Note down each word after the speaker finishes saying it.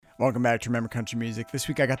Welcome back to Remember Country Music. This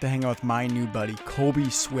week I got to hang out with my new buddy,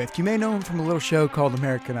 Colby Swift. You may know him from a little show called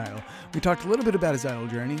American Idol. We talked a little bit about his idol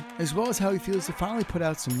journey, as well as how he feels to finally put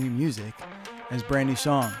out some new music. His brand new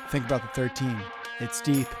song, Think About the 13. It's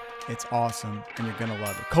deep, it's awesome, and you're going to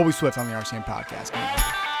love it. Colby Swift on the RCM Podcast.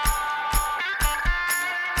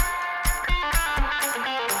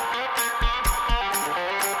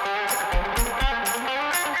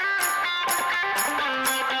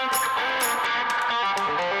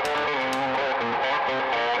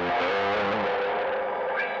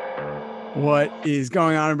 What is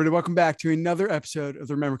going on, everybody? Welcome back to another episode of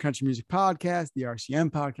the Remember Country Music Podcast, the RCM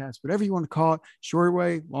Podcast, whatever you want to call it. Short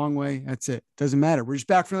way, long way, that's it. Doesn't matter. We're just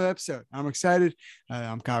back for another episode. I'm excited.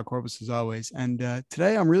 I'm Kyle Corbus as always. And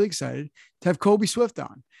today I'm really excited to have Colby Swift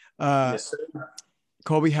on. Yes, sir.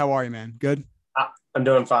 Colby, how are you, man? Good? I'm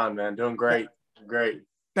doing fine, man. Doing great. Great.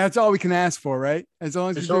 That's all we can ask for, right? As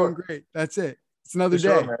long as you're doing great. That's it. It's another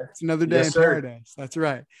day. It's another day in paradise. That's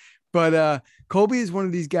right. But Colby is one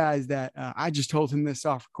of these guys that I just told him this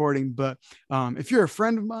off recording. But if you're a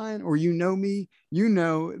friend of mine or you know me, you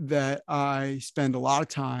know that I spend a lot of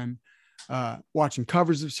time watching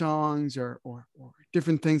covers of songs or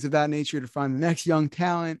different things of that nature to find the next young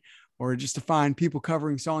talent or just to find people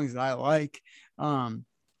covering songs that I like.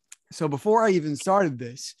 So before I even started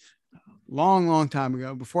this, long time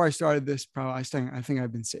ago, before I started this, I think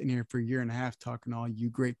I've been sitting here for a year and a half talking to all you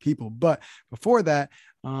great people. But before that,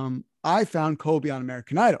 I found Colby on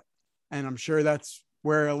American Idol, and I'm sure that's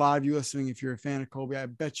where a lot of you listening, if you're a fan of Colby, I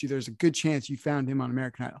bet you there's a good chance you found him on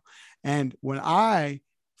American Idol. And when I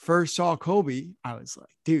first saw Colby, I was like,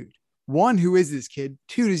 dude, one, who is this kid?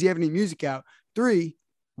 Two, does he have any music out? Three,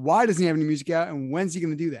 why doesn't he have any music out? And when's he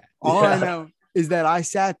going to do that? All I know is that I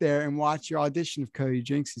sat there and watched your audition of Cody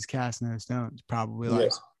Jinks' Cast No Stones. Probably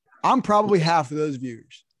I'm probably half of those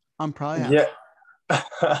viewers. I'm probably half. Yeah.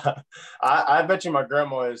 I bet you my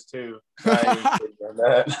grandma is too. I ain't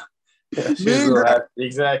that. Yeah,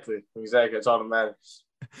 exactly. It's all that matters.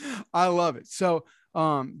 I love it. So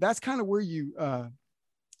that's kind of where you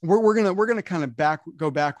we're gonna kind of go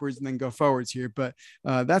backwards and then go forwards here. But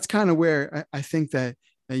that's kind of where I think that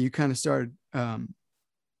you kind of started.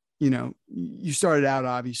 You started out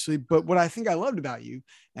obviously, but what I think I loved about you,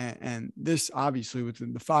 and this obviously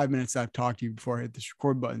within the 5 minutes I've talked to you before I hit this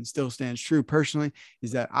record button still stands true personally,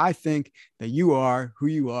 is that I think that you are who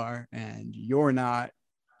you are and you're not,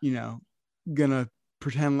 gonna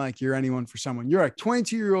pretend like you're anyone for someone. You're a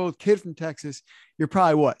 22-year-old kid from Texas. You're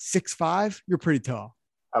probably what, 6'5"? You're pretty tall.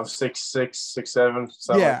 I'm 6'6", 6'7".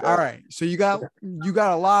 Yeah. Like all right. So you got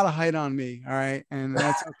a lot of height on me. All right. And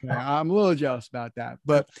that's okay. I'm a little jealous about that,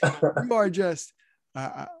 but you are just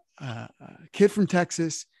a kid from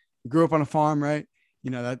Texas. You grew up on a farm, right?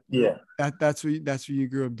 That's what you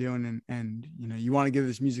grew up doing. And you want to give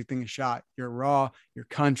this music thing a shot. You're raw, you're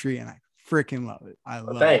country, and I freaking love it. I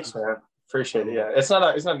love thanks, it. Man. Appreciate it. Yeah. It's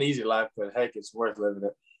not an easy life, but heck, it's worth living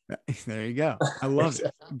it. There you go. I love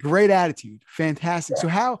it. Great attitude. Fantastic. So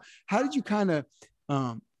how did you kind of,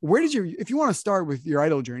 if you want to start with your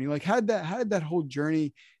idol journey, like how did that whole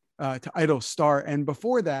journey to idol start? And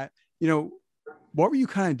before that, what were you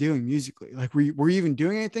kind of doing musically? Like, were you even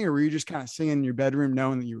doing anything, or were you just kind of singing in your bedroom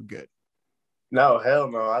knowing that you were good? No,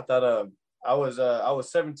 hell no. I thought, I was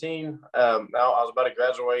 17. I was about to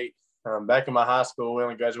graduate. Back in my high school, we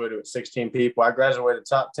only graduated with 16 people. I graduated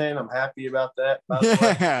top 10. I'm happy about that.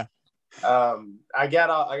 Yeah. I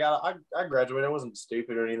graduated. I wasn't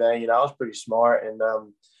stupid or anything. I was pretty smart. And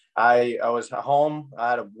I was home. I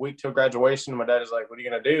had a week till graduation. My dad is like, "What are you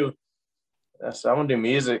going to do?" I said, "I'm going to do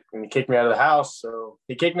music." And he kicked me out of the house. So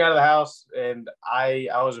he kicked me out of the house. And I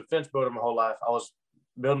was a fence builder my whole life. I was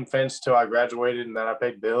building fence till I graduated, and then I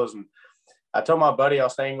paid bills. And I told my buddy, I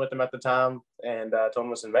was staying with him at the time, and I told him,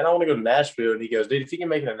 "Listen, man, I want to go to Nashville." And he goes, "Dude, if you can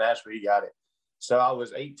make it to Nashville, you got it." So I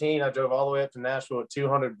was 18. I drove all the way up to Nashville with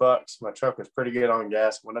 $200. My truck was pretty good on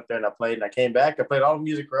gas. Went up there and I played, and I came back. I played all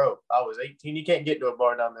Music Row. I was 18. You can't get to a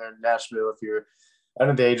bar down there in Nashville if you're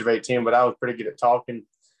under the age of 18, but I was pretty good at talking.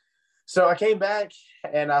 So I came back,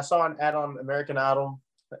 and I saw an ad on American Idol,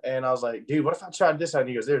 and I was like, "Dude, what if I tried this out?" And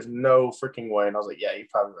he goes, "There's no freaking way." And I was like, "Yeah, you're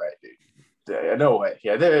probably right, dude. Yeah, no way.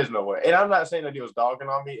 Yeah, there is no way." And I'm not saying that he was dogging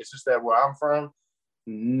on me. It's just that where I'm from,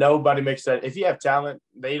 nobody makes that. If you have talent,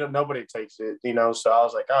 nobody takes it, So I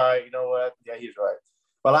was like, all right, you know what? Yeah, he's right.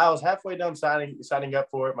 Well, I was halfway done signing up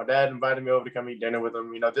for it. My dad invited me over to come eat dinner with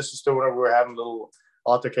him. This is still whenever we were having a little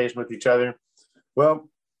altercation with each other. Well,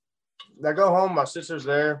 I go home. My sister's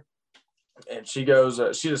there, and she goes,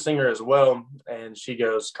 she's a singer as well. And she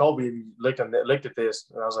goes, "Colby looked at this."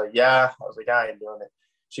 And I was like, "Yeah." I was like, "I ain't doing it."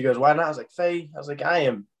 She goes, "Why not?" I was like, "Faye," I was like, "I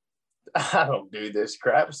am I don't do this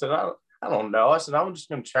crap. I said, I don't know. I said, I'm just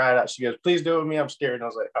going to try it out. She goes, please do it with me. I'm scared. And I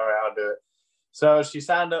was like, all right, I'll do it. So she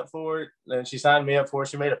signed up for it, and she signed me up for it.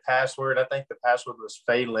 She made a password. I think the password was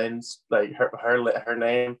Faye Lynn's, like her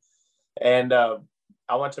name. And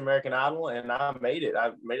I went to American Idol, and I made it.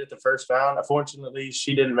 I made it the first round. Unfortunately,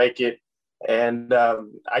 she didn't make it, and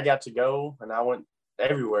I got to go, and I went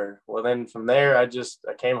everywhere. Well, then from there, I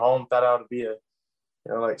came home, thought I would be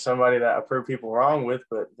like somebody that I proved people wrong with,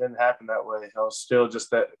 but it didn't happen that way. I was still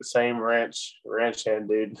just that same ranch hand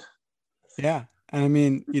dude. Yeah, and I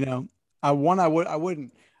mean, I wouldn't, I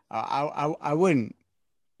wouldn't,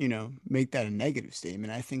 make that a negative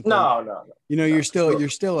statement. I think that No, you're still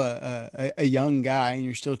sure. a young guy, and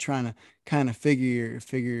you're still trying to kind of figure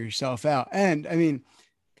yourself out. And I mean,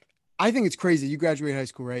 I think it's crazy. You graduate high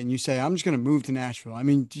school, right? And you say, I'm just going to move to Nashville. I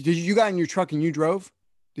mean, did you got in your truck and you drove?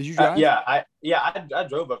 Did you drive? I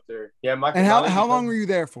drove up there. Yeah, And how long were you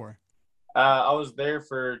there for? I was there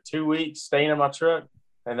for 2 weeks, staying in my truck,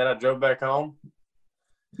 and then I drove back home.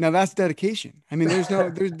 Now that's dedication. I mean,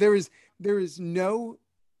 there is no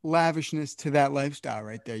lavishness to that lifestyle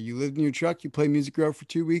right there. You lived in your truck, you played Music Row for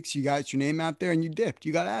 2 weeks, you got your name out there, and you dipped.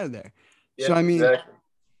 You got out of there. So Yeah, exactly.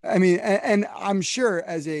 and I'm sure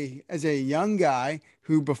as a young guy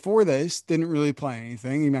who before this didn't really play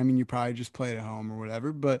anything. I mean, you probably just played at home or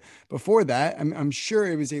whatever. But before that, I'm sure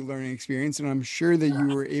it was a learning experience, and I'm sure that you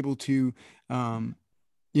were able to, um,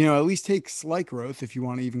 at least take slight growth, if you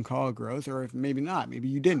want to even call it growth, or if maybe not, maybe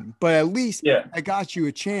you didn't. But at least Yeah, I got you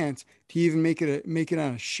a chance to even make it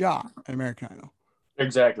on a shot at American Idol.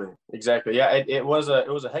 exactly. Yeah, it was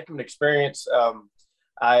a heck of an experience.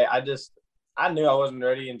 I just I knew I wasn't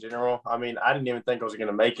ready in general. I mean, I didn't even think I was going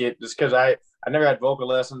to make it just because I never had vocal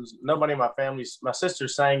lessons. Nobody in my family, my sister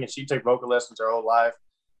sang and she took vocal lessons her whole life.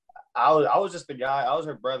 I was just the guy. I was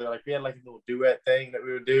her brother. Like we had like a little duet thing that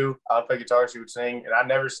we would do. I would play guitar, she would sing, and I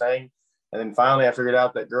never sang. And then finally, I figured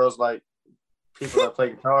out that girls like people that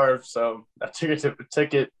play guitar. So I took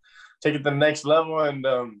it to the next level, and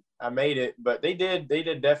I made it. But they did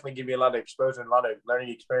definitely give me a lot of exposure and a lot of learning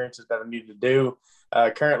experiences that I needed to do.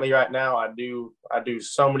 Currently, right now, I do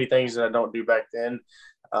so many things that I don't do back then.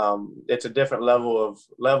 It's a different level of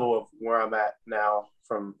where I'm at now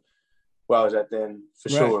from where I was at then, for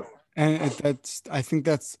Right. sure. And I think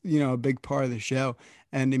that's, a big part of the show.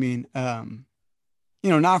 And I mean,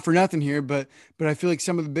 not for nothing here, but I feel like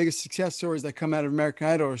some of the biggest success stories that come out of American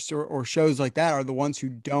Idol or shows like that are the ones who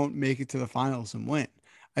don't make it to the finals and win.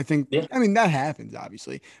 Yeah, I mean, that happens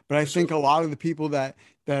obviously, but I for think sure. a lot of the people that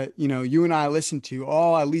you and I listen to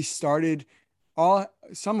all at least started all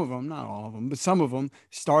some of them, not all of them, but some of them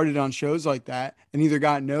started on shows like that and either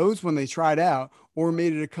got no's when they tried out or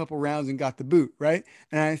made it a couple rounds and got the boot, right?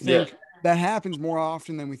 And I Yeah. think that happens more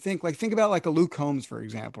often than we think. Like think about like a Luke Combs, for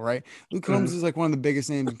example, right? Luke Combs Mhm. is like one of the biggest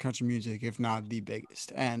names in country music, if not the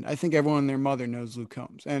biggest. And I think everyone and their mother knows Luke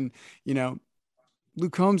Combs. And you know,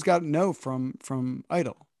 Luke Combs got a no from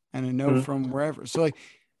Idol and a no Mhm. from wherever. So like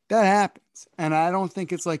that happens. And I don't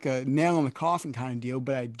think it's like a nail in the coffin kind of deal,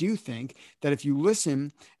 but I do think that if you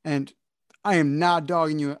listen, and I am not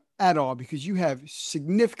dogging you at all because you have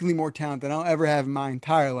significantly more talent than I'll ever have in my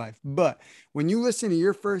entire life. But when you listen to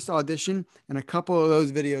your first audition and a couple of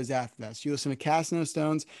those videos after that, so you listen to Cast No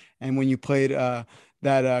Stones and when you played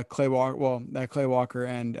that Clay Walker, that Clay Walker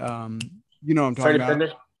and you know what I'm talking Freddie about.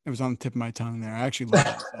 Fender. It was on the tip of my tongue there. I actually love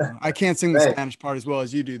that song. I can't sing the Hey, Spanish part as well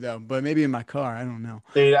as you do, though, but maybe in my car. I don't know.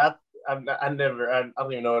 dude, I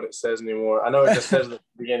don't even know what it says anymore. I know it just says at the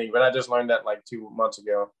beginning, but I just learned that like 2 months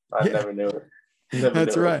ago. I Yeah, never knew it. Never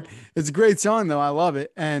that's knew it. right. It's a great song, though. I love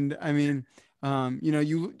it. And I mean,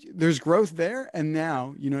 there's growth there. And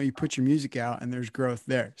now, you put your music out and there's growth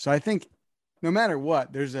there. So I think no matter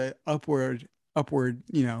what, there's a upward,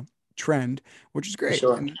 trend, which is For great.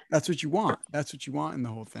 sure. And that's what you want. That's what you want in the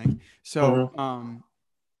whole thing. So, Hmm.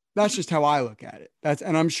 that's just how I look at it.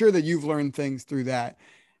 And I'm sure that you've learned things through that,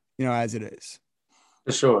 as it is.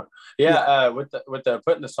 For sure. Yeah. Yeah. With the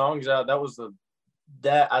putting the songs out,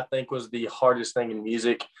 that I think was the hardest thing in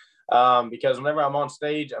music. Because whenever I'm on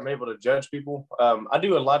stage, I'm able to judge people. I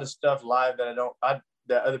do a lot of stuff live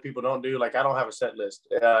that other people don't do. Like I don't have a set list.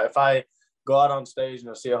 If I go out on stage and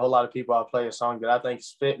I see a whole lot of people, I'll play a song that I think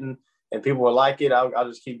is fitting and people will like it. I'll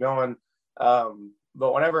just keep going.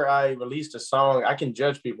 But whenever I released a song, I can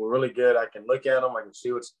judge people really good. I can look at them. I can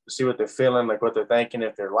see what they're feeling, like what they're thinking,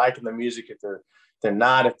 if they're liking the music, if they're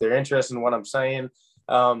not, if they're interested in what I'm saying.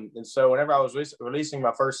 And so whenever I was releasing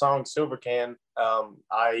my first song, Silver Can,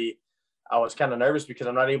 I was kind of nervous because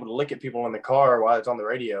I'm not able to look at people in the car while it's on the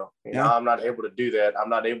radio. Yeah. I'm not able to do that. I'm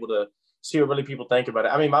not able to see what really people think about it.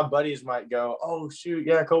 I mean, my buddies might go, "Oh shoot,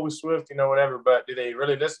 yeah, Colby Swift, whatever," but do they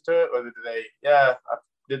really listen to it, or do they? Yeah, I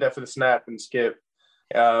did that for the snap and skip.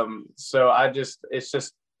 So it's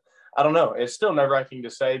just, I don't know. It's still nerve-wracking to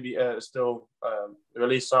say,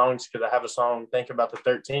 release songs, because I have a song, Think About the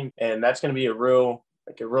 13, and that's going to be a real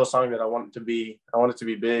song that I want it to be. I want it to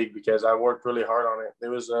be big because I worked really hard on it. It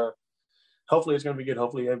was hopefully it's going to be good.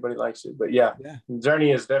 Hopefully everybody likes it. But yeah, the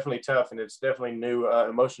journey is definitely tough, and it's definitely new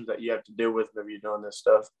emotions that you have to deal with whenever you're doing this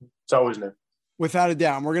stuff. It's always new. Without a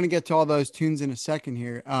doubt. And we're going to get to all those tunes in a second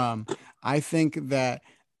here. I think that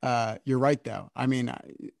you're right, though. I mean,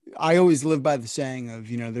 I always live by the saying of,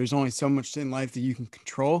 there's only so much in life that you can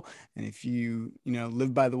control. And if you,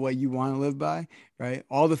 live by the way you want to live by, right?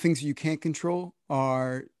 All the things that you can't control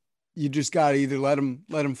you just got to either let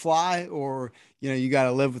them fly, or, you got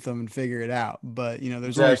to live with them and figure it out. But,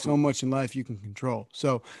 there's only so much in life you can control.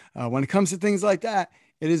 So when it comes to things like that,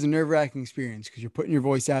 it is a nerve-wracking experience because you're putting your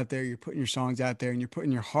voice out there, you're putting your songs out there, and you're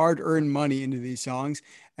putting your hard-earned money into these songs.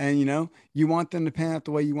 And, you want them to pan out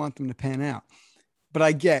the way you want them to pan out. But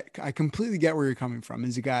I completely get where you're coming from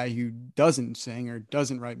as a guy who doesn't sing or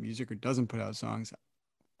doesn't write music or doesn't put out songs,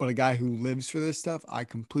 but a guy who lives for this stuff. I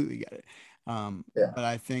completely get it. But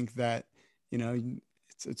I think that,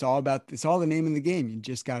 it's all the name of the game. You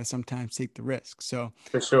just got to sometimes take the risk. So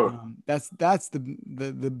for sure, that's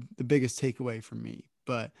the biggest takeaway for me.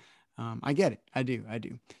 But I get it. I do.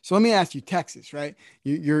 So let me ask you, Texas, right?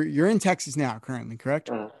 You're in Texas now, currently, correct?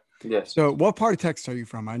 Yes. So what part of Texas are you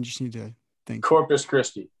from? I just need to think. Corpus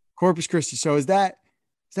Christi. So is that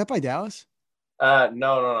by Dallas?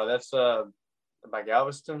 No. That's by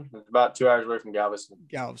Galveston. It's about 2 hours away from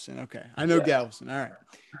Galveston. Okay. I know Galveston. All right.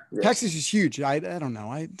 Yes. Texas is huge. I don't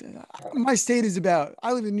know. My state is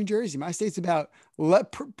I live in New Jersey. My state's about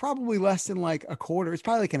probably less than like a quarter. It's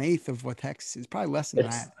probably like an eighth of what Texas is. Probably less than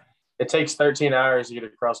that. It takes 13 hours to get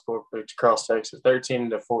across Texas. 13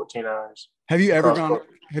 to 14 hours. Have you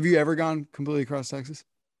ever gone completely across Texas?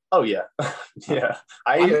 Oh yeah. Yeah.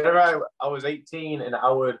 I was 18 and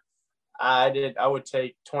I would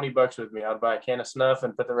take $20 with me. I'd buy a can of snuff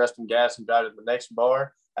and put the rest in gas and drive to the next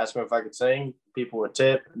bar, ask them if I could sing. People would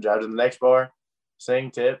tip, drive to the next bar,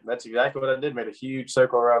 sing, tip. That's exactly what I did. Made a huge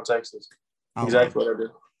circle around Texas. Exactly what I did.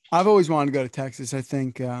 I've always wanted to go to Texas. I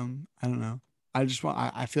think, I don't know. I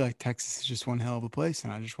feel like Texas is just one hell of a place,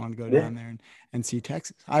 and I just want to go down there and see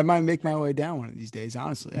Texas. I might make my way down one of these days,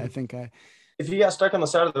 honestly. I think if you got stuck on the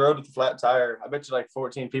side of the road with a flat tire, I bet you like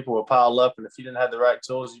 14 people will pile up. And if you didn't have the right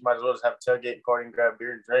tools, you might as well just have a tailgate party and grab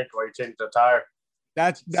beer and drink while you change the tire.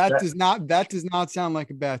 That does not sound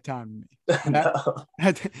like a bad time to me.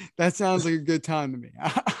 That sounds like a good time to me.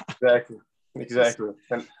 Exactly.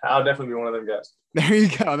 And I'll definitely be one of them guys. There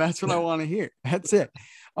you go. That's what I want to hear. That's it.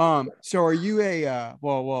 So are you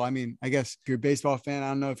well, I mean, I guess if you're a baseball fan, I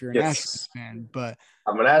don't know if you're an Astros fan, but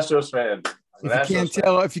I'm an Astros fan.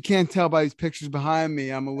 If you can't tell by these pictures behind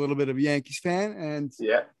me, I'm a little bit of a Yankees fan, and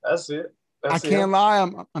yeah, that's it. I can't lie.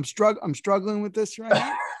 I'm struggling with this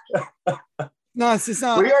right now. No, it's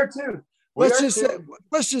not. We are too. Let's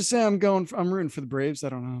just say I'm rooting for the Braves. I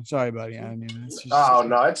don't know. Sorry, buddy. I mean,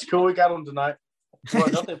 no, it's cool. We got them tonight.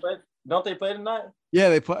 What, don't they play tonight? Yeah,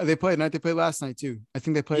 they play tonight. They played last night too. I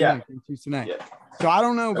think they played tonight. Yeah. So I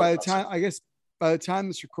don't know. By the time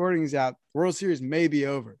this recording is out, World Series may be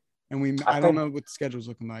over. And I don't know what the schedule's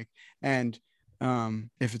looking like. And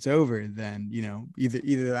if it's over, then, either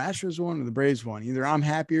the Astros won or the Braves won. Either I'm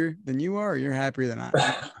happier than you are or you're happier than I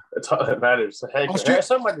am. That's all that matters. Hey,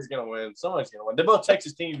 somebody's going to win. Someone's going to win. They're both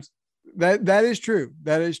Texas teams. That is true.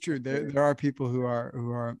 There are people who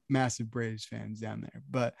are massive Braves fans down there.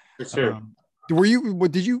 But for sure.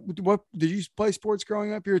 Did you play sports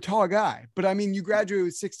growing up? You're a tall guy. But, I mean, you graduated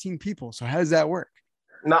with 16 people. So how does that work?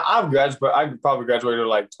 No, I probably graduated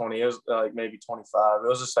like 20. It was like maybe 25. It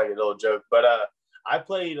was just like a little joke. But I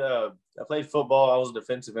played football. I was a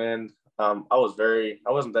defensive end. I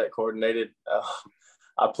wasn't that coordinated.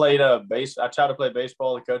 I played I tried to play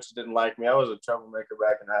baseball. The coaches didn't like me. I was a troublemaker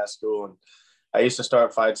back in high school, and I used to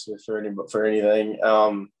start fights for anything.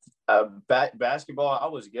 Basketball, I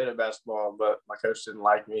was good at basketball, but my coach didn't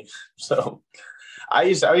like me. So I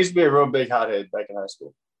used to be a real big hothead back in high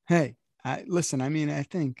school. Hey. Listen, I mean, I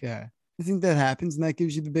think that happens, and that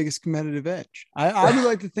gives you the biggest competitive edge. I would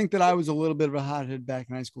like to think that I was a little bit of a hothead back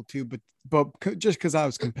in high school too, but just because I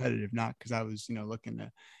was competitive, not because I was, looking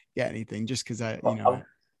to get anything. Just because I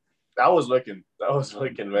was looking,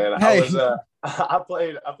 man. Hey. I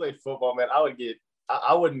played football, man.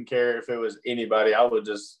 I wouldn't care if it was anybody. I would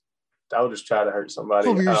just try to hurt somebody.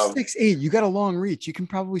 Oh, you're 6'8". You got a long reach. You can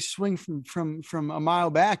probably swing from a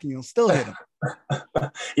mile back, and you'll still hit them.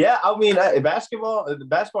 Yeah, I mean, basketball and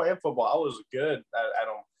football, I was good at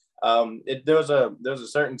them. There was a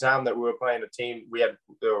certain time that we were playing a team. We had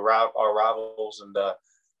our rivals, and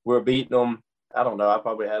we were beating them. I don't know. I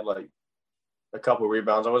probably had like a couple of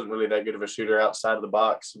rebounds. I wasn't really that good of a shooter outside of the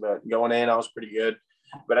box, but going in, I was pretty good.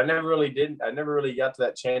 But I never really did. I never really got to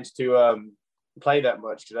that chance to play that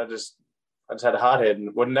much because I just had a hothead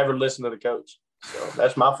and would never listen to the coach. So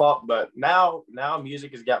that's my fault. But now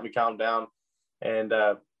music has got me calmed down, and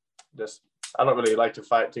just I don't really like to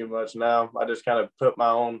fight too much now. I just kind of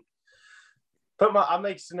I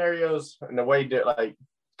make scenarios in a way to like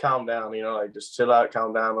calm down, like just chill out,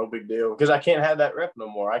 calm down, no big deal. Because I can't have that rep no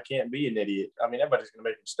more. I can't be an idiot. I mean, everybody's gonna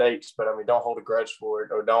make mistakes, but I mean, don't hold a grudge for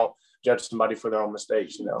it or don't judge somebody for their own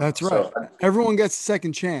mistakes. That's right. So, everyone gets a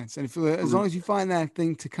second chance. And as long as you find that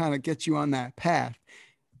thing to kind of get you on that path,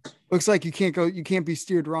 looks like you can't be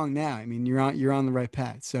steered wrong now. I mean, you're on the right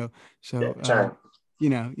path. So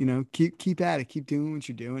keep at it, keep doing what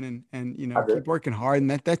you're doing and keep working hard. And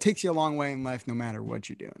that takes you a long way in life, no matter what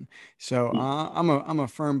you're doing. So I'm a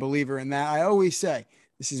firm believer in that.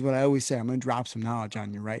 This is what I always say. I'm going to drop some knowledge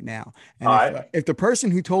on you right now. And if the person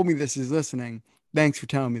who told me this is listening, thanks for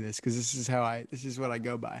telling me this, because this is what I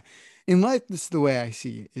go by. In life, this is the way I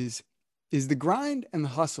see it, is the grind and the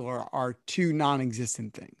hustle are two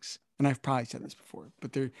non-existent things. And I've probably said this before,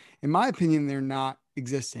 but in my opinion, they're not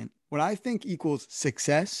existent. What I think equals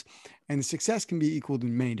success, and success can be equaled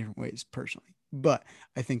in many different ways personally. But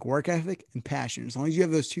I think work ethic and passion, as long as you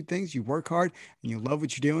have those two things, you work hard and you love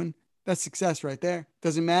what you're doing, that's success right there.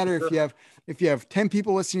 Doesn't matter if you have 10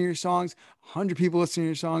 people listening to your songs, 100 people listening to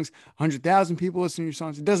your songs, 100,000 people listening to your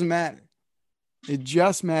songs. It doesn't matter. It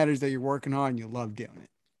just matters that you're working hard and you love doing it.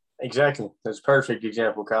 Exactly. That's a perfect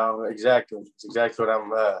example, Kyle. Exactly. It's exactly what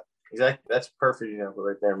I'm that's a perfect example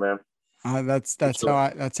right there, man. That's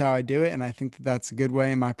how I do it, and I think that's a good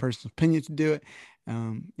way, in my personal opinion, to do it.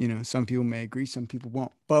 Some people may agree, some people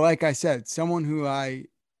won't. But like I said, someone who I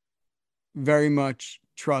very much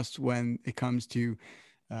trust when it comes to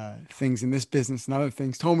things in this business and other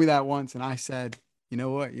things told me that once, and I said, you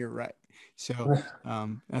know what, you're right. So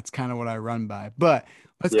that's kind of what I run by. But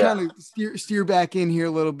let's kind of steer back in here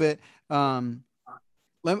a little bit.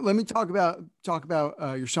 Let me talk about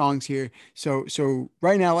your songs here. So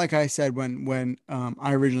right now, like I said, when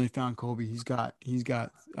I originally found Colby, he's got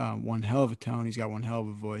one hell of a tone. He's got one hell of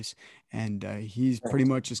a voice, and he's pretty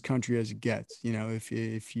much as country as it gets.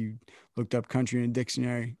 If you looked up country in a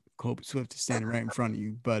dictionary, Colby Swift is standing right in front of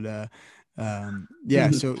you. But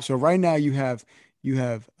yeah. So right now you have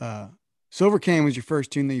Silver Cane was your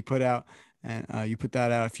first tune that you put out, and you put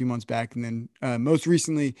that out a few months back, and then most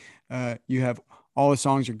recently you have All the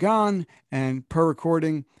Songs Are Gone, and per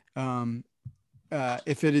recording,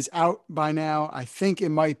 if it is out by now, I think it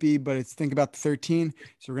might be, but it's Think About the 13.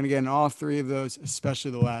 So we're going to get in all three of those,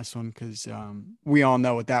 especially the last one, because we all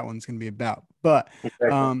know what that one's going to be about. But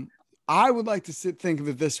I would like to think of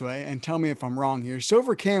it this way, and tell me if I'm wrong here.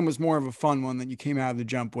 Silver Can was more of a fun one that you came out of the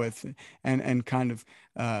jump with, and kind of,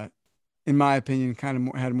 in my opinion, kind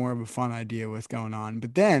of had more of a fun idea with going on.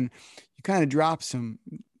 But then you kind of drop some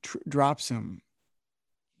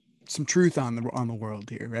truth on the world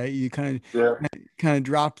here, right? You kind of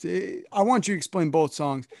dropped. I want you to explain both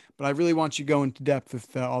songs, but I really want you to go into depth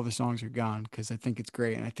with All the Songs Are Gone, because I think it's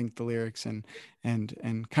great, and I think the lyrics and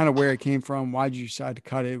kind of where it came from. Why did you decide to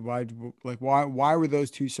cut it? Why were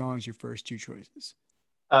those two songs your first two choices?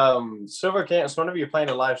 Silver Can. So whenever you're playing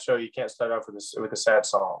a live show, you can't start off with a sad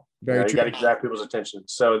song. Very true. You got to grab people's attention.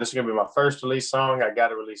 So this is gonna be my first release song. I got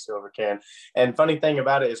to release Silver Can. And funny thing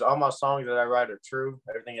about it is, all my songs that I write are true.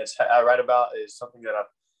 Everything I write about is something that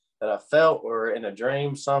I felt or in a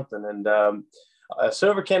dream, something. And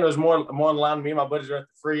Silver Can was more in line. Me and my buddies were at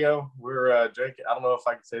the Frio. We were drinking. I don't know if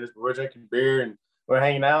I can say this, but we were drinking beer and we were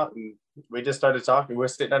hanging out, and we just started talking. We were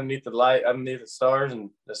sitting underneath the light, underneath the stars,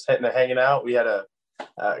 and just hanging out. We had a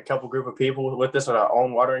couple group of people with us on our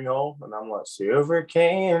own watering hole, and I'm like, Silver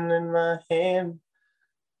Can in my hand,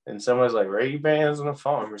 and someone's like, Ray-Bans on a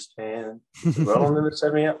farmer stand, rolling in the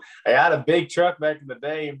Chevy. I had a big truck back in the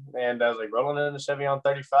day, and I was like rolling in the Chevy on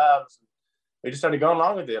 35s. We just started going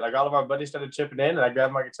along with it. Like, all of our buddies started chipping in, and I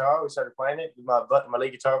grabbed my guitar. We started playing it. My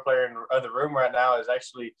lead guitar player in the other room right now is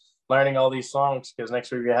actually learning all these songs, because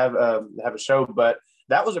next week we have a show. But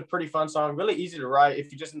that was a pretty fun song, really easy to write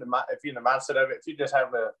if you're in the mindset of it. If you just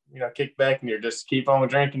have a kick back and you're just keep on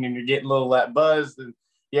drinking and you're getting a little that buzz, then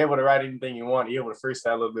you're able to write anything you want. You're able to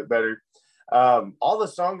freestyle a little bit better. All the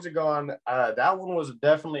Songs Are Gone. That one was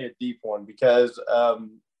definitely a deep one, because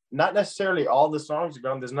not necessarily all the songs are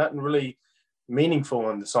gone. There's nothing really meaningful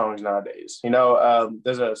in the songs nowadays.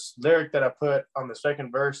 There's a lyric that I put on the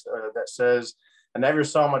second verse that says, "I never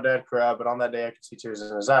saw my dad cry, but on that day I could see tears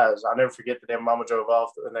in his eyes. I'll never forget the day Mama drove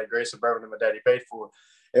off in that gray Suburban that my daddy paid for.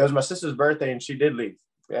 It was my sister's birthday and she did leave.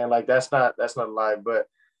 And like, that's not a lie, but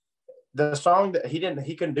the song that he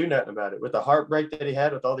couldn't do nothing about it. With the heartbreak that he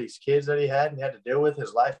had with all these kids that he had to deal with,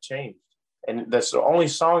 his life changed. And that's the only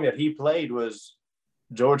song that he played was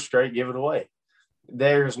George Strait, Give It Away.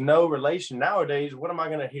 There's no relation nowadays. What am I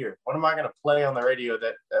going to hear? What am I going to play on the radio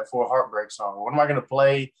that for a heartbreak song? What am I going to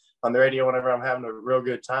play on the radio whenever I'm having a real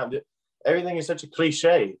good time? Everything is such a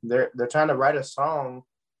cliche. They're trying to write a song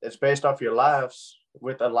that's based off your lives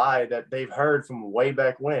with a lie that they've heard from way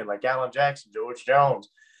back when, like Alan Jackson, George Jones.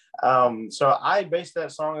 So I based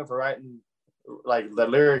that song off of writing like the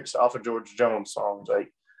lyrics off of George Jones songs.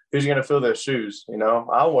 Like, who's going to fill their shoes?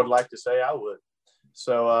 I would like to say I would.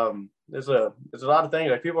 So there's a lot of things,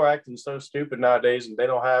 like people are acting so stupid nowadays and they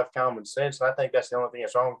don't have common sense. And I think that's the only thing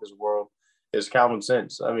that's wrong with this world is common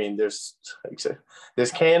sense. I mean, this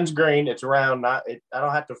can's green, it's round. I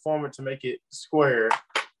don't have to form it to make it square.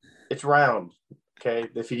 It's round. Okay.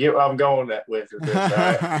 If you get what I'm going with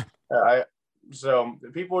this, all right? So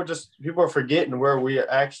people are forgetting where we are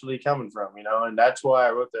actually coming from, and that's why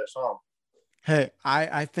I wrote that song. Hey,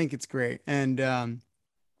 I think it's great. And,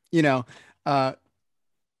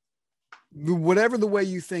 whatever the way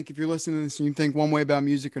you think, if you're listening to this and you think one way about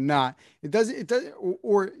music or not, it doesn't,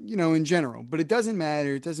 or in general, but it doesn't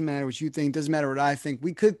matter. It doesn't matter what you think. It doesn't matter what I think.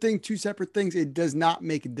 We could think two separate things. It does not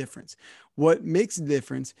make a difference. What makes a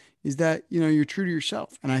difference is that, you're true to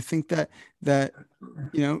yourself. And I think that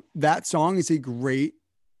song is a great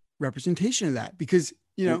representation of that because,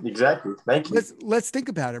 exactly. Thank you. Let's think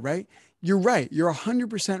about it, right? You're right. You're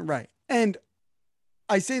 100% right. And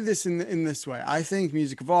I say this in this way. I think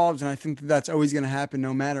music evolves, and I think that's always going to happen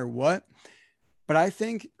no matter what. But I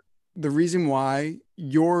think the reason why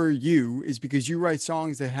you're you is because you write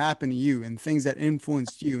songs that happen to you and things that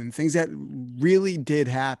influenced you and things that really did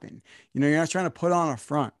happen. You're not trying to put on a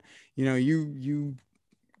front. You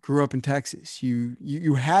grew up in Texas.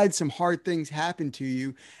 You had some hard things happen to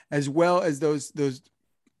you, as well as those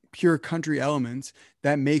pure country elements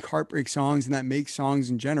that make heartbreak songs and that make songs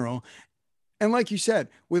in general. And like you said,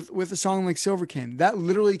 with a song like Silver Can, that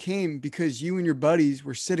literally came because you and your buddies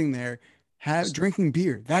were sitting there drinking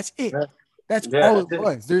beer. That's it. That's all it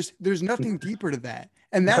was. There's nothing deeper to that.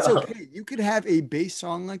 And that's okay. You could have a bass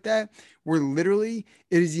song like that where literally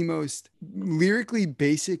it is the most lyrically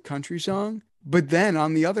basic country song. But then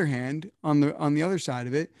on the other hand, on the other side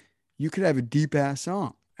of it, you could have a deep ass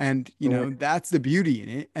song. And that's the beauty in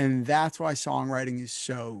it. And that's why songwriting is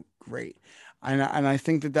so great. And I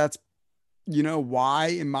think that's why,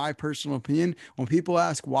 in my personal opinion, when people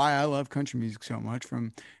ask why I love country music so much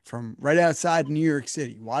from right outside New York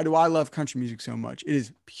City, why do I love country music so much? It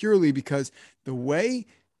is purely because the way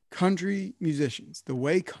country musicians, the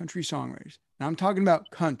way country songwriters, and I'm talking about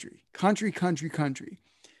country,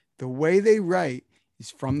 the way they write is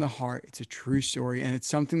from the heart. It's a true story. And it's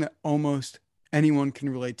something that almost anyone can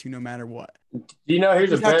relate to no matter what.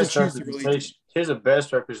 Here's a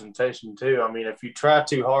best representation too. I mean, if you try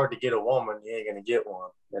too hard to get a woman, you ain't gonna get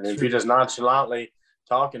one. And if you're just nonchalantly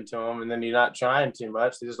talking to them, and then you're not trying too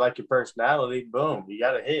much, just like your personality, boom, you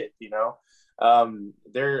got a hit. You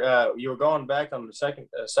were going back on a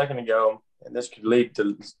second ago, and this could lead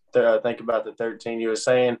to think about the 13. You were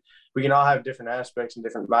saying we can all have different aspects and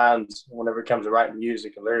different minds whenever it comes to writing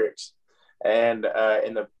music and lyrics. And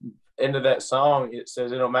in the end of that song, it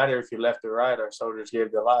says, "It don't matter if you're left or right. Our soldiers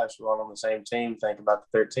gave their lives. We're all on the same team. Think about the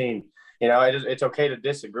 13." It's okay to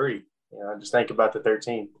disagree. Just think about the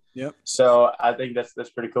 13. Yep. So I think that's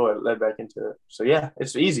pretty cool. It led back into it. So yeah,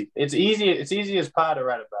 it's easy. It's easy as pie to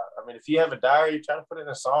write about. I mean, if you have a diary, you try to put it in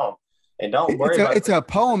a song, and don't worry about it. It's a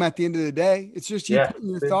poem at the end of the day. It's just you putting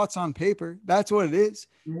your thoughts on paper. That's what it is.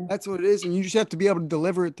 That's what it is, and you just have to be able to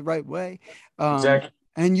deliver it the right way. Exactly.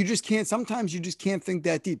 And you just can't, sometimes you just can't think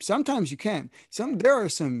that deep. Sometimes you can. There are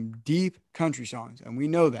some deep country songs, and we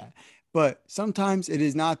know that. But sometimes it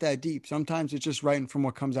is not that deep. Sometimes it's just writing from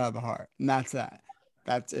what comes out of the heart. And that's that.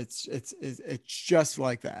 It's just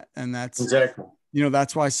like that. And that's exactly.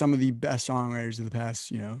 That's why some of the best songwriters of the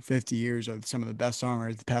past, 50 years are some of the best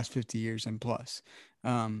songwriters of the past 50 years and plus.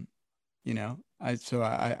 I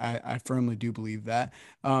firmly do believe that.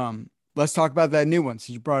 Let's talk about that new one. Since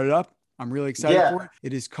you brought it up, I'm really excited for it.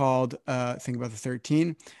 It is called Think About the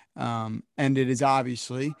 13. And it is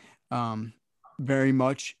obviously very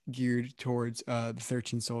much geared towards the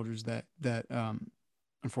 13 soldiers that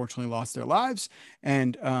unfortunately lost their lives.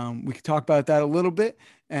 And we could talk about that a little bit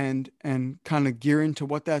and kind of gear into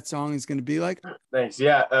what that song is going to be like. Thanks.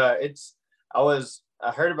 Yeah,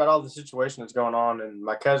 I heard about all the situation that's going on, and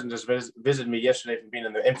my cousin just visited me yesterday from being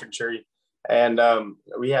in the infantry, and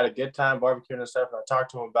we had a good time barbecuing and stuff. And I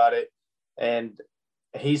talked to him about it, and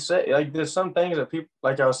he said, like, there's some things that people,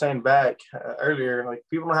 like I was saying back earlier, like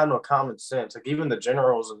people don't have no common sense. Like even the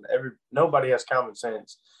generals and nobody has common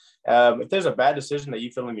sense. If there's a bad decision that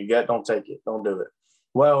you feel in your gut, don't take it. Don't do it.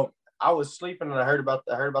 Well, I was sleeping and I heard about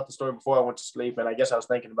the story before I went to sleep, and I guess I was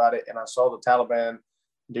thinking about it, and I saw the Taliban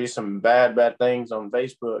do some bad things on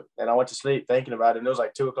Facebook, and I went to sleep thinking about it. And it was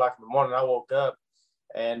like 2:00 in the morning. I woke up,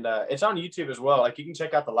 and it's on YouTube as well. Like you can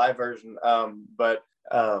check out the live version. But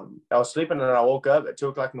I was sleeping and I woke up at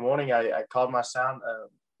 2:00 in the morning. I called my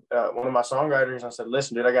one of my songwriters, and I said,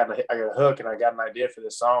 "Listen, dude, I got a hook and I got an idea for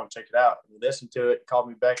this song. Check it out." And he listened to it, called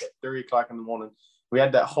me back at 3:00 in the morning. We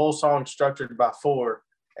had that whole song structured by 4,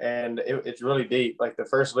 and it's really deep. Like the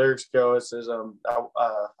first lyrics go, it says, I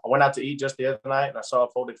went out to eat just the other night, and I saw a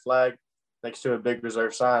folded flag next to a big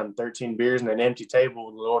reserve sign, 13 beers and an empty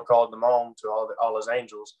table. The Lord called them home to all his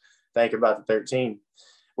angels. Think about the 13.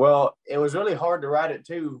 Well, it was really hard to write it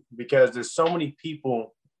too, because there's so many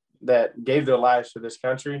people that gave their lives to this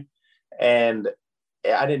country, and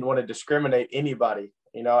I didn't want to discriminate anybody.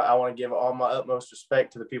 You know, I want to give all my utmost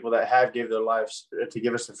respect to the people that have gave their lives to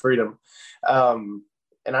give us the freedom.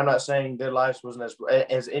 And I'm not saying their lives wasn't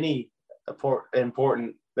as any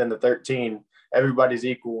important than the 13. Everybody's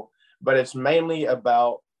equal, but it's mainly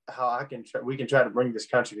about how we can try to bring this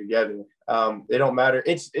country together. It don't matter.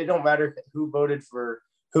 It don't matter who voted for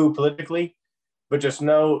who politically, but just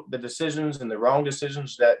know the decisions and the wrong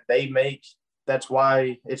decisions that they make. That's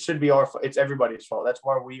why it should be it's everybody's fault. That's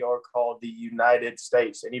why we are called the United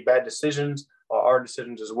States. Any bad decisions are our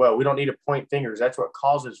decisions as well. We don't need to point fingers. That's what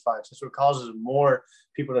causes fights. That's what causes more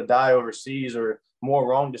people to die overseas or more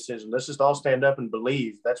wrong decisions. Let's just all stand up and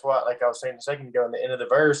believe. That's why, like I was saying a second ago, in the end of the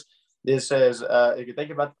verse, it says, if you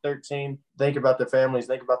think about the 13, think about the families,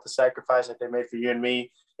 think about the sacrifice that they made for you and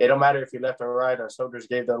me. It don't matter if you left or right. Our soldiers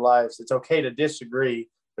gave their lives. It's okay to disagree,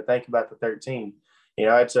 but think about the 13. You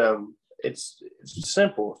know, it's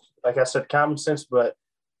simple. Like I said, common sense, but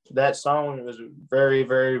that song was very,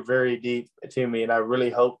 very, very deep to me, and I really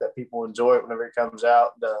hope that people enjoy it whenever it comes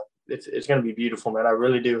out. It's going to be beautiful, man. I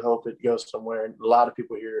really do hope it goes somewhere and a lot of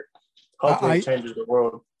people hear it. Hopefully, it changes the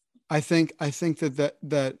world. I think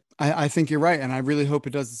that I think you're right, and I really hope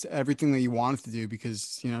it does everything that you want it to do,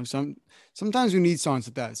 because you know sometimes we need songs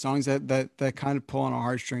like that, songs that kind of pull on a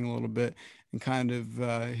heartstring a little bit and kind of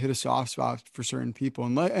hit a soft spot for certain people.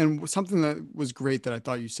 And something that was great that I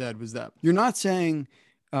thought you said was that you're not saying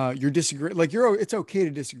you're disagreeing, like it's okay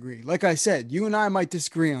to disagree. Like I said, you and I might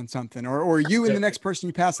disagree on something, or you and the next person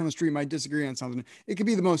you pass on the street might disagree on something. It could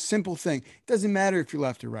be the most simple thing. It doesn't matter if you're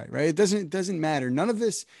left or right, right? It doesn't matter. None of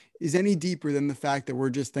this is any deeper than the fact that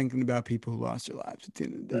we're just thinking about people who lost their lives at the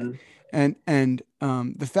end of the day. Mm-hmm. And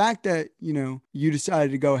the fact that, you know, you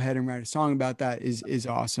decided to go ahead and write a song about that is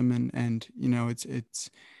awesome. And, you know, it's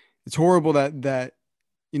horrible that,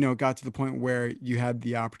 you know, it got to the point where you had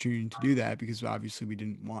the opportunity to do that, because obviously we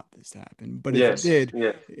didn't want this to happen. But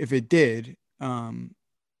if it did,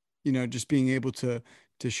 you know, just being able to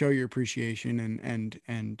show your appreciation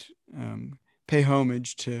and pay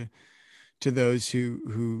homage to those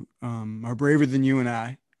who are braver than you and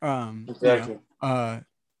I, exactly. You know,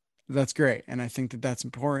 that's great. And I think that that's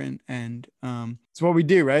important. And it's what we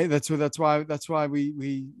do, right? That's why we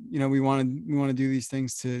you know, we want to do these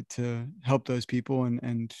things to help those people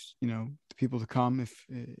and you know, the people to come. If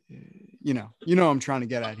you know I'm trying to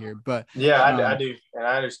get at here, but yeah, I do, and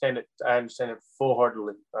I understand it. I understand it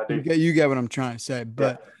full-heartedly. I do. You get what I'm trying to say,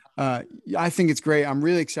 but I think it's great. I'm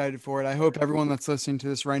really excited for it. I hope everyone that's listening to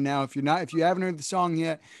this right now, if you haven't heard the song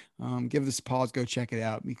yet, give this a pause, go check it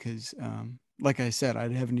out, because like I said, I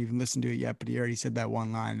haven't even listened to it yet, but he already said that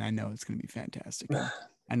one line, and I know it's going to be fantastic.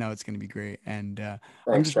 I know it's going to be great. And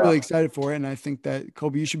I'm just really excited for it. And I think that,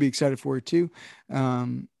 Colby, you should be excited for it too.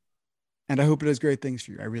 And I hope it does great things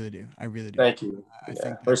for you. I really do. Thank you. I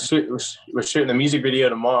think we're shooting the music video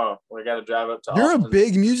tomorrow. We got to drive up to You're Austin. A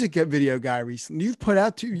big music video guy recently. You've put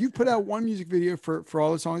out one music video for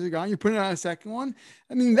all the songs you're on. You're putting out a second one.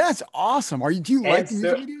 I mean, that's awesome. Do you like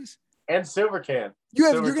music videos? And Silver Can.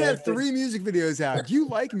 You're gonna have 3 music videos out. Do you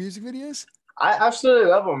like music videos? I absolutely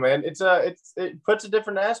love them, man. It puts a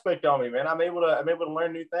different aspect on me, man. I'm able to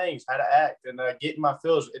learn new things, how to act, and get in my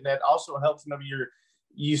feels, and that also helps whenever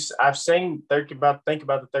I've seen think about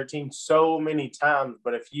the 13 so many times,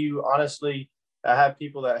 but if you honestly I have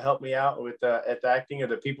people that help me out with at the acting, of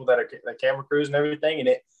the people that are the camera crews and everything, and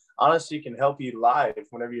it honestly can help you live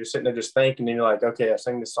whenever you're sitting there just thinking, and you're like, okay, I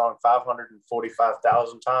sang this song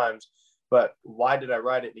 545,000 times, but why did I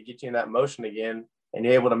write it? To get you in that motion again, and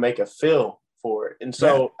you're able to make a feel for it. And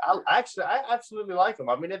so I absolutely like them.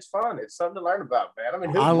 I mean, it's fun. It's something to learn about, man. I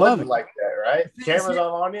mean, who wouldn't like that, right? Cameras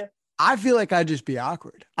all on you. I feel like I'd just be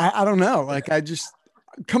awkward. I don't know. Like, I just,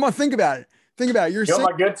 come on, think about it. Think about it. You're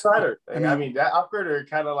my good sider. I mean, that awkward or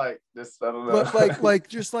kind of like this. I don't know. Like,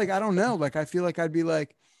 just like, I don't know. Like, I feel like I'd be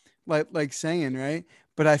like saying, right.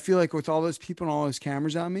 But I feel like with all those people and all those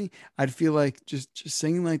cameras on me, I'd feel like just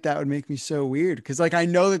singing like that would make me so weird. Cause like, I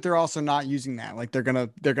know that they're also not using that. Like they're going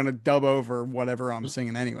to dub over whatever I'm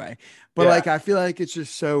singing anyway. But like, I feel like it's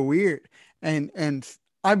just so weird. But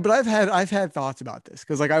I've had thoughts about this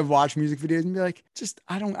because like I've watched music videos and be like, just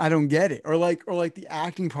I don't get it, or like the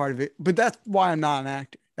acting part of it. But that's why I'm not an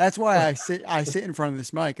actor. That's why I sit in front of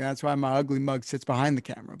this mic, and that's why my ugly mug sits behind the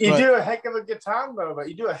camera. You do a heck of a good time though, but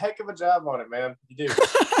you do a heck of a job on it, man. You do.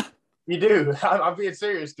 You do. I'm being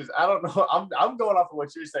serious because I don't know. I'm going off of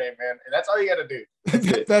what you're saying, man, and that's all you got to do.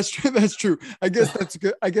 That's true. That's true. I guess that's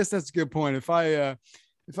good. I guess that's a good point. If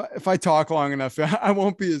I talk long enough, I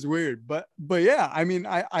won't be as weird. But yeah, I mean,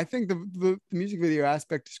 I think the music video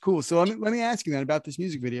aspect is cool. So let me ask you then about this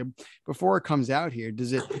music video before it comes out here.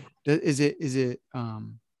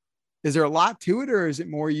 Is there a lot to it, or is it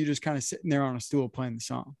more you just kind of sitting there on a stool playing the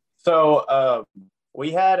song? So I'll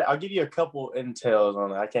give you a couple intels on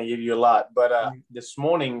it. I can't give you a lot, but this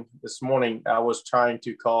morning I was trying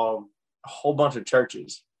to call a whole bunch of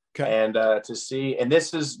churches, and to see, and this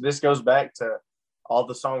goes back to all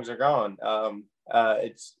the songs are gone.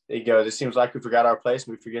 It seems like we forgot our place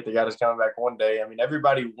and we forget that God is coming back one day. I mean,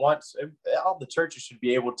 everybody wants, all the churches should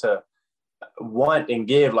be able to want and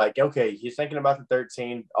give, like, okay, he's thinking about the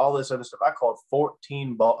 13, all this other stuff. I called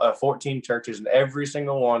 14 churches, and every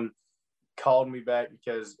single one called me back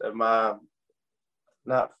because of my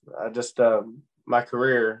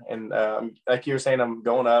career. And like you were saying, I'm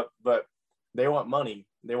going up, but they want money.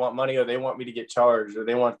 They want money, or they want me to get charged, or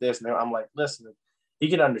they want this. And I'm like, listen, you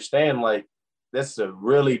can understand, like, this is a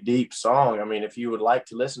really deep song. I mean, if you would like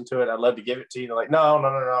to listen to it, I'd love to give it to you. They're like, no,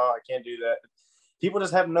 I can't do that. People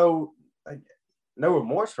just have no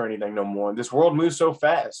remorse for anything no more. This world moves so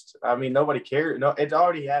fast. I mean, nobody cares. No, it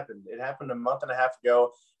already happened. It happened a month and a half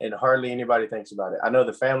ago, and hardly anybody thinks about it. I know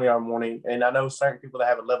the family are mourning, and I know certain people that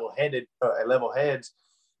have level heads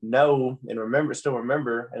know and still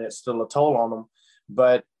remember, and it's still a toll on them.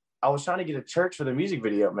 But I was trying to get a church for the music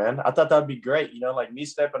video, man. I thought that'd be great. Like me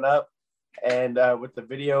stepping up and with the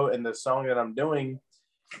video and the song that I'm doing,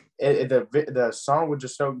 the song would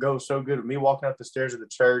just go so good with me walking up the stairs of the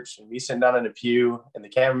church and me sitting down in the pew and the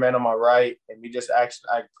cameraman on my right and me just actually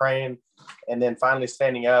praying, and then finally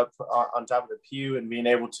standing up on top of the pew and being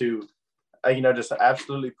able to, just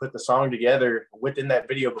absolutely put the song together within that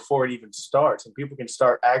video before it even starts, and people can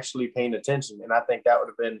start actually paying attention. And I think that would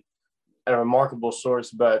have been a remarkable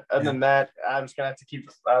source. But other than that, I'm gonna have to keep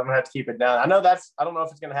it down. I don't know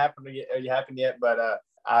if it's gonna happen yet, but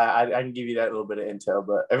I can give you that little bit of intel,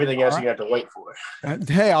 but everything else you have to wait for.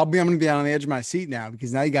 Hey, I'm gonna be on the edge of my seat now,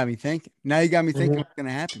 because now you got me thinking. What's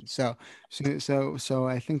gonna happen. So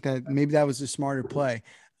I think that maybe that was a smarter play.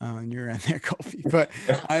 And you're around there, Kofi. But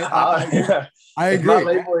I agree. My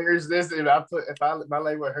label hears this, and my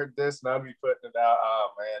label heard this, and I'd be putting it out. Oh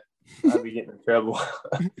man, I'd be getting in trouble.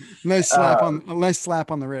 Nice slap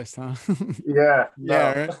on the wrist, huh? Yeah.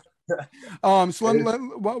 Yeah. Right? So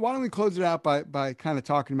why don't we close it out by kind of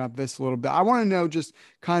talking about this a little bit? I want to know just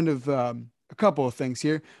kind of a couple of things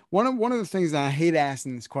here. One of the things that I hate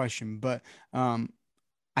asking this question, but I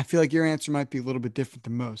feel like your answer might be a little bit different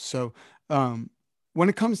than most. So when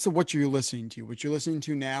it comes to what you're listening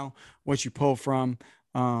to now, what you pull from,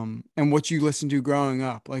 and what you listen to growing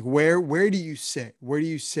up, like where do you sit? Where do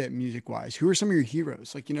you sit music wise? Who are some of your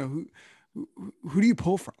heroes? Like, who do you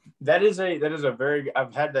pull from? That is a very,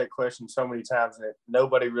 I've had that question so many times, and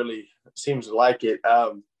nobody really seems to like it.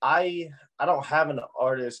 I don't have an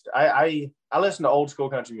artist. I listen to old school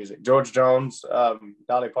country music, George Jones,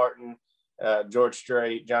 Dolly Parton, George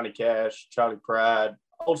Strait, Johnny Cash, Charlie Pride,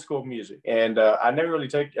 old school music. And I never really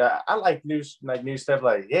took, I like new stuff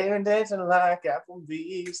like, yeah, and dancing like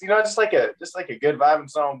Applebee's, just like a good vibing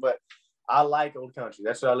song. But I like old country.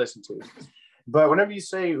 That's what I listen to. But whenever you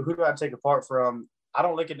say, who do I take apart from? I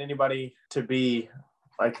don't look at anybody to be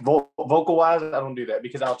like vocal wise. I don't do that,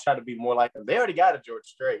 because I'll try to be more like them. They already got a George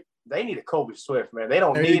Strait. They need a Colby Swift, man. They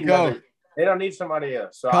don't need somebody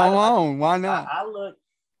else. So why not?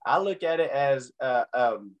 I look at it as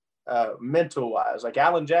mental wise. Like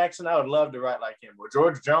Alan Jackson, I would love to write like him. Or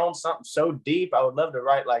George Jones, something so deep, I would love to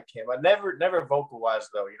write like him. I never vocal wise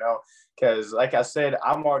though, you know, because like I said,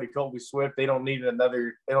 I'm already Colby Swift. They don't need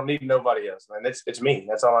nobody else, man. It's me.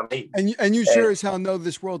 That's all I need. And you sure as hell know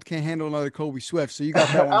this world can't handle another Colby Swift. So you got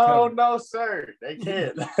that one covered. No, sir. They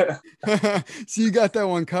can't. So you got that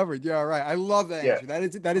one covered. Yeah, all right. I love that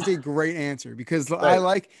answer. That is a great answer because I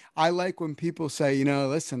like when people say, you know,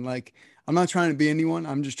 listen, like, I'm not trying to be anyone.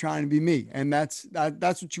 I'm just trying to be me. And that's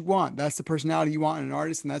what you want. That's the personality you want in an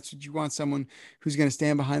artist. And that's what you want, someone who's going to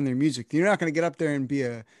stand behind their music. You're not going to get up there and be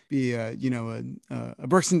a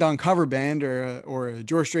Brooks and Dunn cover band or a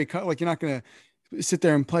George Strait cover. Like, you're not going to sit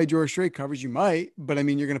there and play George Strait covers. You might, but I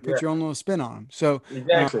mean, you're going to put your own little spin on them. So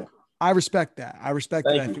exactly. I respect that. I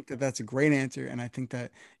think that that's a great answer. And I think that,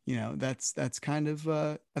 you know, that's kind of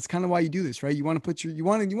why you do this, right? You want to you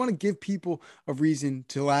want to give people a reason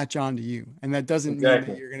to latch on to you. And that doesn't mean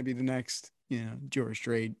that you're going to be the next, you know, George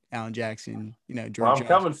Strait, Alan Jackson, you know, George. Well, I'm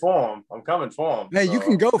coming for him. Hey, so. You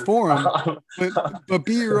can go for him, but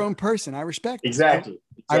be your own person. I respect exactly.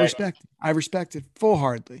 I respect it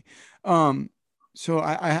full-heartedly. So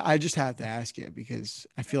I just have to ask you because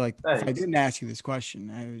I feel like if I didn't ask you this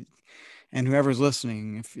question, and whoever's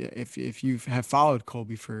listening, if you have followed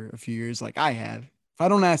Colby for a few years, like I have, if I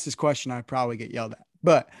don't ask this question, I probably get yelled at.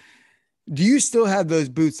 But do you still have those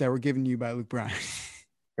boots that were given to you by Luke Bryan?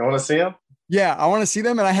 You want to see them? Yeah, I want to see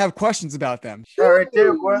them, and I have questions about them. All right,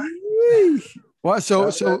 there, boy. What? So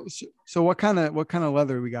what kind of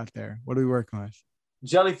leather we got there? What are we working with?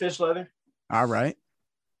 Jellyfish leather. All right.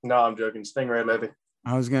 No, I'm joking. Stingray leather.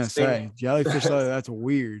 I was gonna say jellyfish leather. That's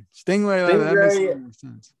weird. Stingray leather. That makes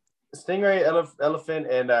sense. Stingray, elephant,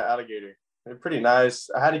 and alligator. They're pretty nice.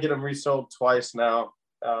 I had to get them resold twice now,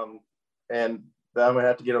 and I'm gonna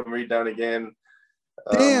have to get them redone again.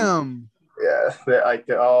 Damn. Yeah,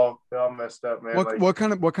 they're all messed up, man. What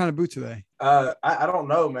kind of boots are they? I don't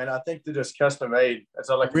know, man. I think they're just custom made. That's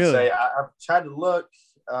all I can say. I've tried to look.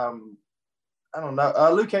 I don't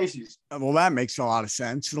know. Luke Casey's. Well, that makes a lot of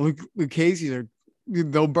sense. Luke Casey's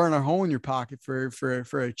they'll burn a hole in your pocket for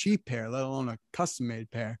a cheap pair, let alone a custom made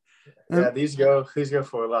pair. Yeah, these go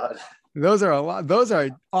for a lot. Those are a lot. Those are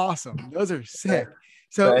awesome. Those are sick.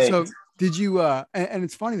 So did you and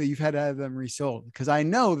it's funny that you've had to have them resold because I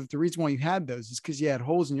know that the reason why you had those is because you had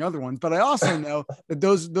holes in your other ones, but I also know that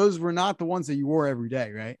those were not the ones that you wore every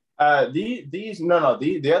day, right?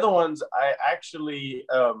 The other ones I actually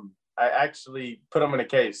put them in a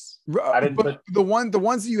case. I didn't put the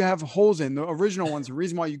ones that you have holes in, the original ones, the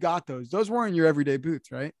reason why you got those weren't your everyday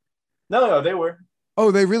boots, right? No, they were. Oh,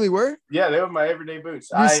 they really were? Yeah, they were my everyday boots.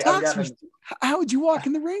 How would you walk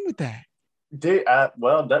in the rain with that? Dude,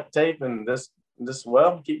 duct tape and this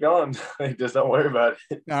keep going. Just don't worry about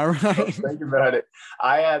it. All right. Don't think about it.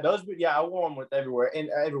 I wore them with everywhere.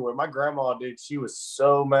 My grandma, dude, she was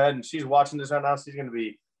so mad, and she's watching this right now.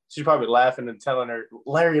 She's probably laughing and telling her,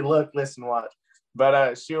 Larry, look, listen, watch.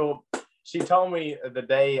 But she told me the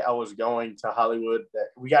day I was going to Hollywood that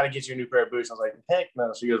we got to get you a new pair of boots. I was like, heck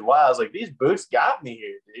no. She goes, why? I was like, these boots got me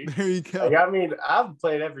here, dude. There you go. Like, I mean, I've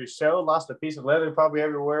played every show, lost a piece of leather probably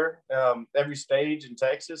everywhere, every stage in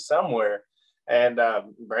Texas, somewhere. And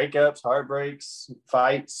breakups, heartbreaks,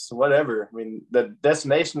 fights, whatever. I mean, the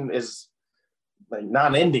destination is like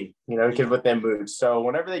non-ending, you know, because with them boots. So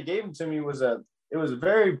whenever they gave them to me, it was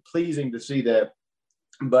very pleasing to see that.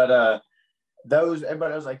 But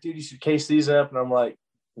everybody was like, dude, you should case these up. And I'm like,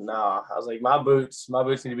 nah. I was like, my boots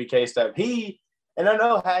need to be cased up. And I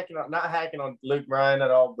know not hacking on Luke Bryan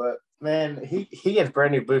at all, but man, he gets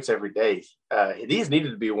brand new boots every day. These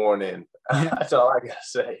needed to be worn in. That's all I gotta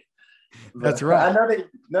say. But that's right. I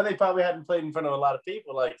know they probably hadn't played in front of a lot of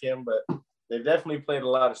people like him, but they've definitely played a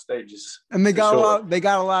lot of stages. And they got a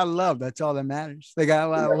lot of love. That's all that matters. They got a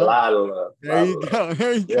lot of love. There you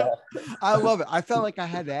go. I love it. I felt like I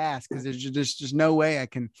had to ask because there's just no way I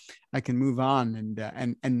can move on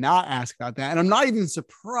and not ask about that. And I'm not even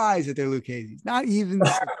surprised that they're Luke Casey's. Not even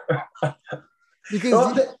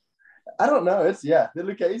because I don't know. They're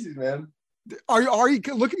Luke Casey's, man. Are you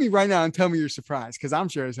look at me right now and tell me you're surprised? Because I'm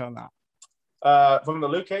sure as hell not. From the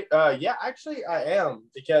Luke Cage, yeah, actually I am,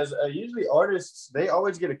 because usually artists, they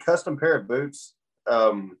always get a custom pair of boots.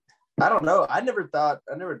 I don't know. I never thought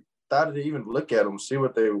to even look at them, see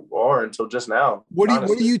what they are until just now. What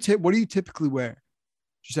do you typically wear?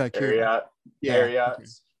 Just out of curiosity.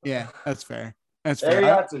 Ariats. Okay. Yeah, that's fair. That's fair.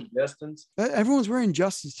 Ariats and Justins. Everyone's wearing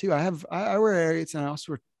Justins too. I wear Ariats and I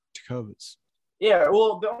also wear Tecovas. Yeah,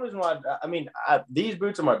 well, the only reason why these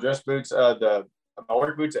boots are my dress boots. My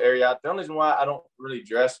work boots are Ariat. The only reason why I don't really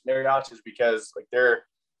dress Ariats is because like they're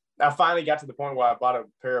I finally got to the point where I bought a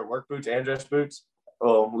pair of work boots and dress boots.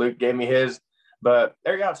 Well, Luke gave me his, but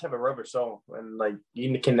Air Gods have a rubber sole, and like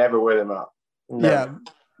you can never wear them out. Never. Yeah,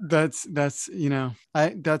 that's that's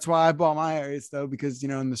why I bought my Aries though, because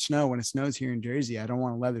in the snow, when it snows here in Jersey, I don't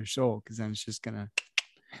want a leather sole because then it's just gonna.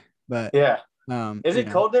 But yeah, is it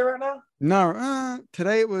cold there right now? No,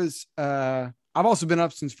 today it was. I've also been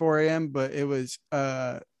up since 4 a.m., but it was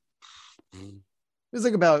it was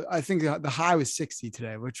like about, I think the high was 60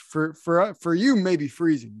 today, which for you may be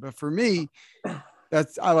freezing, but for me,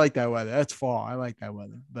 I like that weather. That's fall. I like that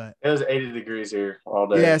weather. But it was 80 degrees here all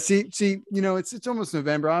day. Yeah, see, it's almost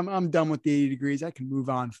November. I'm done with the 80 degrees. I can move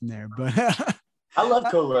on from there. But I love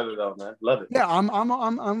cold weather though, man. Love it. Yeah,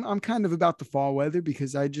 I'm kind of about the fall weather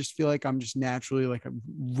because I just feel like I'm just naturally like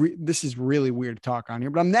this is really weird to talk on here,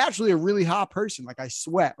 but I'm naturally a really hot person. Like I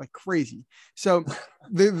sweat like crazy. So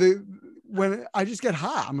when I just get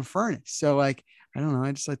hot, I'm a furnace. So like I don't know,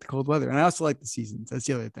 I just like the cold weather, and I also like the seasons. That's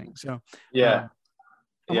the other thing. So yeah,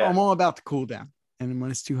 I'm all about the cool down. And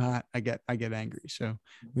when it's too hot, I get angry. So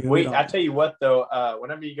I tell you what though,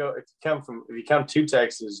 whenever you go, if you come to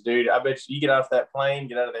Texas, dude, I bet you get off that plane,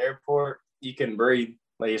 get out of the airport, you can breathe.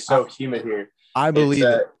 Like it's so humid here. I believe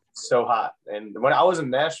it. So hot. And when I was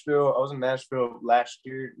in Nashville last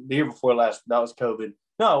year, the year before last. That was COVID.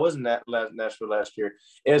 No, it wasn't Nashville last year.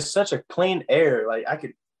 It was such a clean air. Like I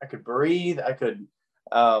could breathe. I could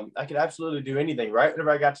absolutely do anything. Right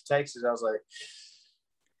whenever I got to Texas, I was like,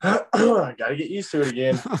 I gotta get used to it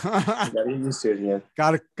again.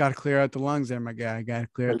 Gotta clear out the lungs there, my guy. Gotta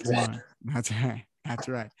clear out the lungs.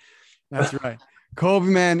 That's right. Colby,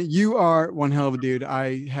 man, you are one hell of a dude.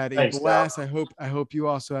 I had a blast. Dal. I hope you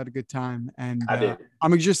also had a good time. And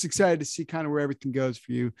I'm just excited to see kind of where everything goes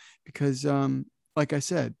for you because like I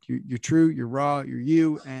said, you're true, you're raw, you're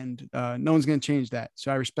you, and no one's gonna change that.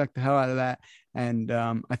 So I respect the hell out of that. And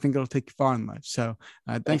I think it'll take you far in life. So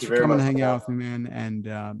thanks for coming to hang out with me, man.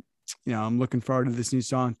 And I'm looking forward to this new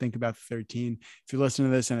song, Think About the 13. If you listen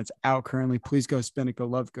to this and it's out currently, please go spin it, go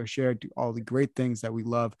love it, go share it, do all the great things that we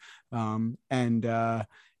love. And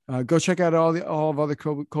go check out all of other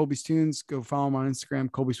Colby's tunes. Go follow him on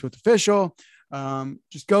Instagram, Colby Swift Official.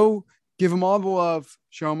 Just go give him all the love,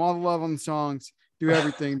 show him all the love on the songs. Do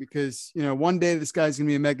everything because one day this guy's gonna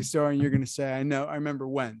be a megastar and you're gonna say, I remember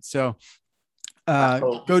when. So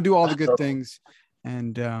go do all the good things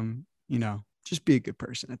and just be a good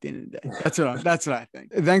person at the end of the day. That's what I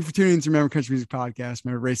think. Thanks for tuning in to Remember Country Music Podcast.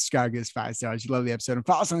 Remember, race the sky, give us 5 stars. You love the episode, and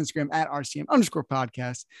follow us on Instagram at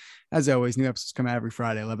RCM_podcast. As always, new episodes come out every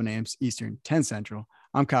Friday, 11 a.m. Eastern, 10 Central.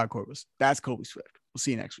 I'm Kyle Corbus. That's Colby Swift. We'll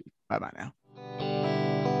see you next week. Bye now.